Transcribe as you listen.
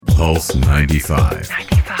Pulse 95.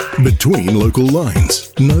 Between local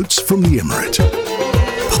lines. Notes from the Emirate.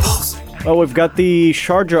 Well, we've got the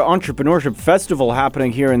Sharjah Entrepreneurship Festival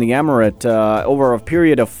happening here in the Emirate. Over a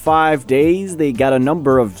period of 5 days, they got a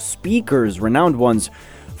number of speakers, renowned ones,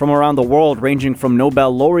 from around the world, ranging from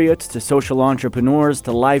Nobel laureates to social entrepreneurs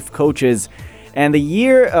to life coaches. And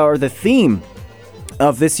the theme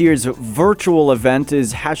of this year's virtual event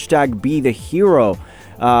is #BeTheHero.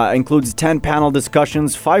 Includes 10 panel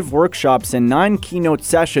discussions, 5 workshops, and 9 keynote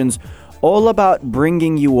sessions, all about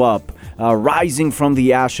bringing you up, rising from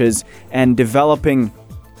the ashes, and developing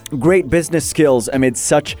great business skills amid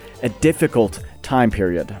such a difficult time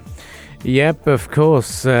period. Yep, of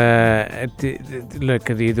course. Look,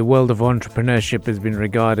 the world of entrepreneurship has been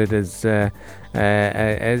regarded as a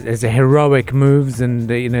heroic moves, and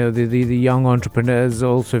the young entrepreneurs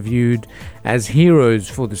are also viewed as heroes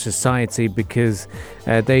for the society because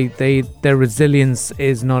their resilience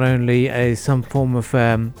is not only some form of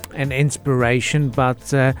an inspiration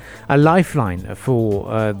but a lifeline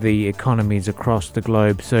for the economies across the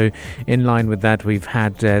globe. So in line with that, we've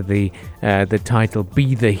had the title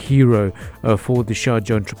 "Be the Hero" for the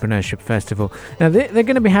Sharjah Entrepreneurship Festival. Now they're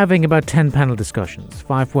going to be having about 10 panel discussions,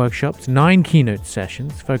 5 workshops, 9 keynote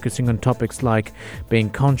sessions focusing on topics like being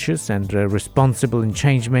conscious and responsible in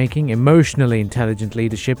change making, emotionally intelligent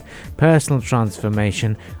leadership, personal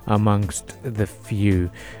transformation, amongst the few.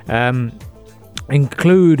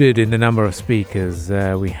 Included in the number of speakers,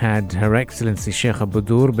 we had Her Excellency Sheikh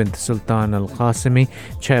Budur bint Sultan Al Qasimi,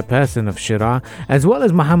 chairperson of Sharjah, as well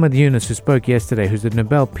as Muhammad Yunus, who spoke yesterday, who's the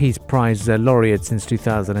Nobel Peace Prize laureate since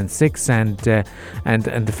 2006 and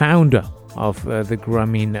the founder of the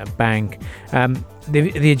Grameen Bank.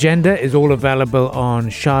 The agenda is all available on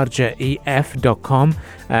sharjahef.com.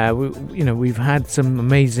 We've had some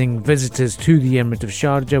amazing visitors to the Emirate of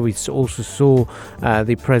Sharjah. We also saw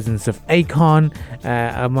the presence of Akon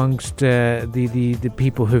amongst the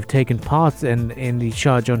people who've taken part in the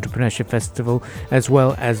Sharjah Entrepreneurship Festival, as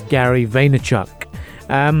well as Gary Vaynerchuk.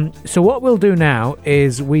 So what we'll do now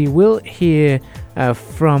is we will hear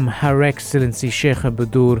from Her Excellency Sheikh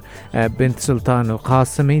Budur bint Sultan Al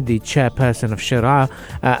Qasimi, the chairperson of Sharjah,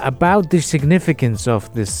 about the significance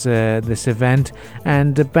of this event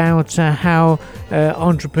and about how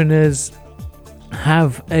entrepreneurs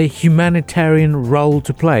have a humanitarian role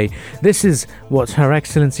to play. This is what Her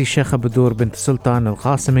Excellency Sheikh Budur bint Sultan Al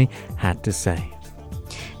Qasimi had to say.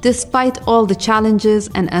 Despite all the challenges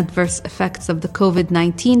and adverse effects of the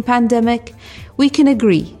COVID-19 pandemic, we can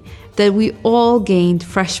agree that we all gained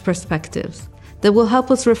fresh perspectives that will help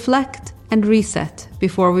us reflect and reset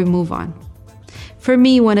before we move on. For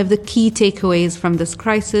me, one of the key takeaways from this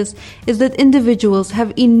crisis is that individuals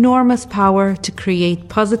have enormous power to create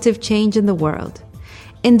positive change in the world.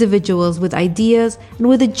 Individuals with ideas and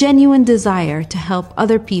with a genuine desire to help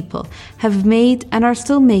other people have made and are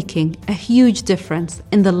still making a huge difference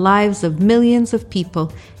in the lives of millions of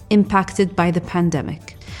people impacted by the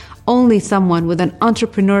pandemic. Only someone with an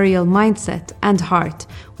entrepreneurial mindset and heart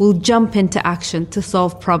will jump into action to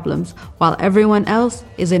solve problems while everyone else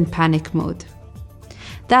is in panic mode.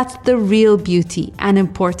 That's the real beauty and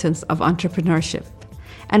importance of entrepreneurship.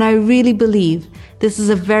 And I really believe this is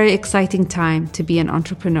a very exciting time to be an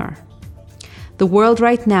entrepreneur. The world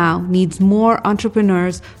right now needs more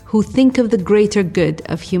entrepreneurs who think of the greater good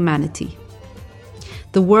of humanity.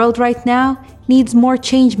 The world right now needs more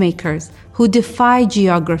change makers who defy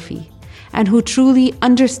geography and who truly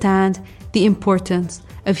understand the importance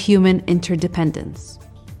of human interdependence.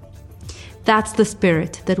 That's the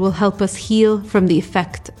spirit that will help us heal from the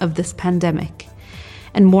effect of this pandemic,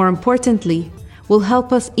 and more importantly, will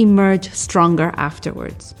help us emerge stronger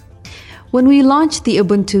afterwards. When we launched the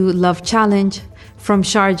Ubuntu Love Challenge, From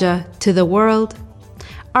Sharjah to the World,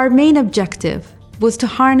 our main objective was to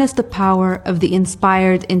harness the power of the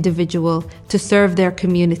inspired individual to serve their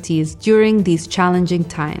communities during these challenging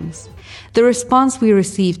times. The response we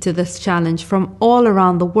received to this challenge from all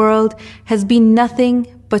around the world has been nothing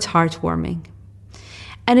but heartwarming.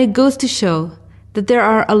 And it goes to show that there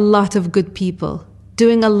are a lot of good people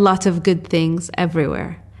doing a lot of good things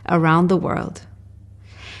everywhere around the world.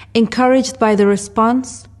 Encouraged by the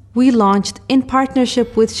response, we launched in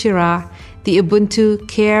partnership with Sharjah the Ubuntu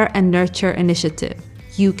Care and Nurture Initiative,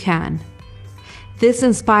 You Can. This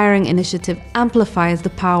inspiring initiative amplifies the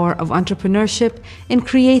power of entrepreneurship in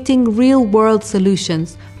creating real-world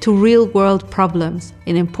solutions to real-world problems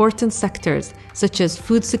in important sectors such as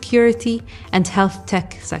food security and health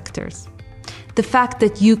tech sectors. The fact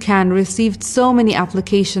that You Can received so many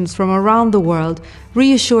applications from around the world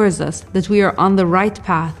reassures us that we are on the right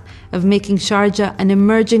path of making Sharjah an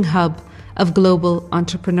emerging hub of global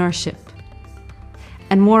entrepreneurship.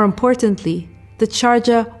 And more importantly, that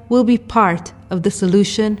Sharjah will be part of the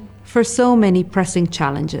solution for so many pressing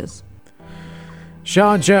challenges.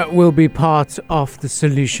 Sharjah will be part of the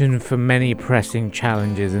solution for many pressing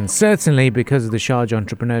challenges, and certainly because of the Sharjah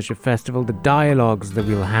Entrepreneurship Festival, the dialogues that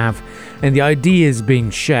we'll have and the ideas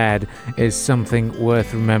being shared is something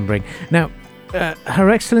worth remembering. Now, Her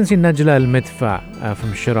Excellency Najla Al-Midfa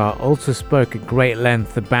from Shira also spoke at great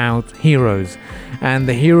length about heroes, and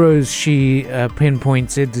the heroes she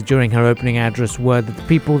pinpointed during her opening address were the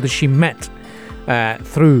people that she met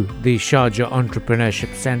through the Sharjah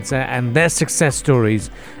Entrepreneurship Center, and their success stories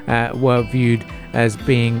were viewed as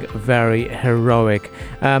being very heroic.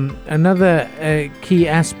 Another key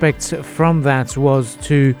aspect from that was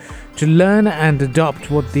to learn and adopt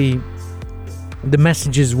what the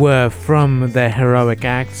messages were from their heroic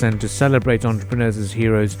acts and to celebrate entrepreneurs as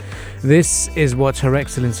heroes. This is what Her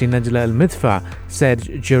Excellency Najla Al-Midfa said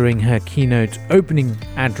during her keynote opening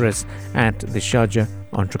address at the Sharjah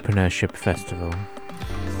Entrepreneurship Festival.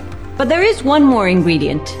 But there is one more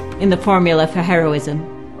ingredient in the formula for heroism.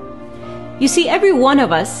 You see, every one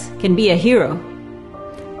of us can be a hero,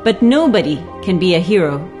 but nobody can be a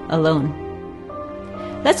hero alone.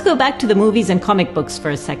 Let's go back to the movies and comic books for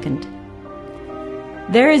a second.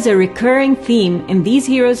 There is a recurring theme in these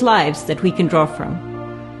heroes' lives that we can draw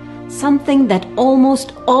from. Something that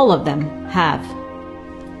almost all of them have: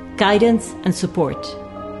 guidance and support.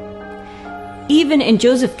 Even in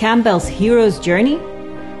Joseph Campbell's hero's journey,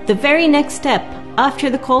 the very next step after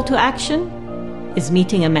the call to action is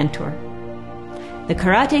meeting a mentor. The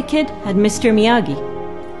Karate Kid had Mr. Miyagi.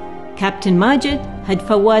 Captain Majid had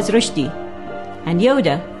Fawaz Rushdie. And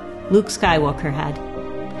Yoda, Luke Skywalker had.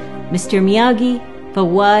 Mr. Miyagi,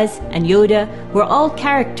 Fawaz, and Yoda were all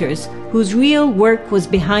characters whose real work was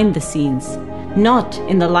behind the scenes, not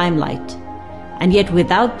in the limelight. And yet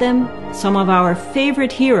without them, some of our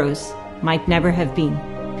favorite heroes might never have been.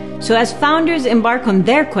 So as founders embark on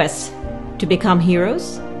their quest to become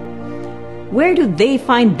heroes, where do they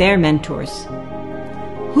find their mentors?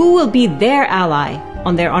 Who will be their ally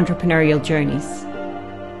on their entrepreneurial journeys?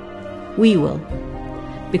 We will,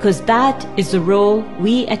 because that is the role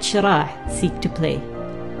we at Sharjah seek to play.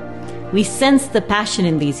 We sense the passion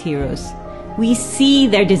in these heroes. We see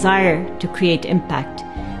their desire to create impact.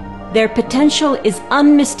 Their potential is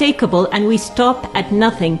unmistakable, and we stop at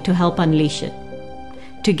nothing to help unleash it.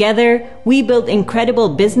 Together, we build incredible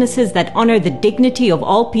businesses that honor the dignity of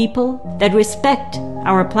all people, that respect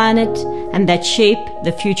our planet, and that shape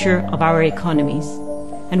the future of our economies.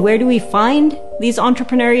 And where do we find these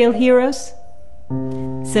entrepreneurial heroes?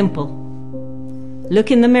 Simple.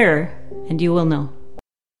 Look in the mirror and you will know.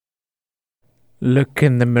 Look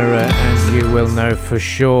in the mirror and you will know for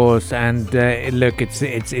sure. And look,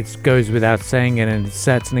 it goes without saying, and it's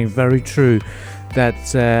certainly very true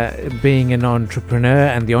that being an entrepreneur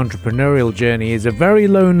and the entrepreneurial journey is a very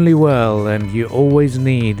lonely world, and you always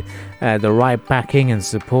need the right backing and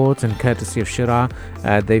support. And courtesy of Sharjah,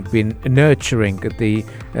 they've been nurturing the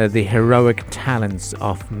heroic talents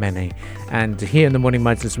of many. And here in the Morning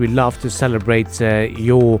Majlis, we love to celebrate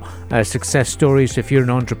your success stories. If you're an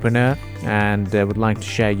entrepreneur and would like to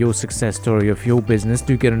share your success story of your business,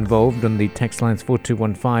 do get involved on the text lines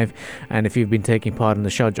 4215. And if you've been taking part in the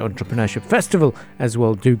Sharjah Entrepreneurship Festival as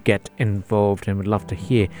well, do get involved, and we'd love to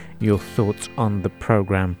hear your thoughts on the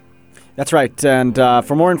program. That's right. And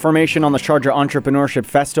for more information on the Sharjah Entrepreneurship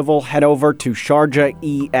Festival, head over to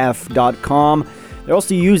sharjahef.com. They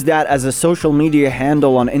also use that as a social media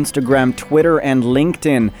handle on Instagram, Twitter, and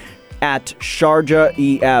LinkedIn at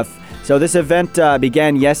SharjahEF. So this event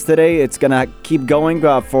began yesterday. It's going to keep going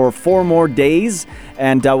for 4 more days,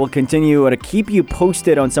 and we'll continue to keep you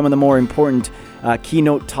posted on some of the more important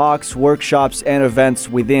keynote talks, workshops, and events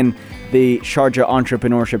within the Sharjah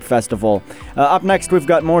Entrepreneurship Festival. Up next, we've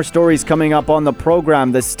got more stories coming up on the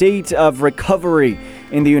program. The state of recovery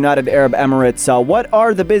in the United Arab Emirates. What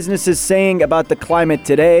are the businesses saying about the climate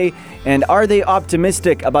today? And are they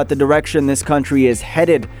optimistic about the direction this country is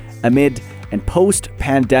headed amid and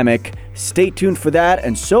post-pandemic? Stay tuned for that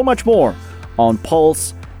and so much more on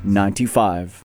Pulse 95.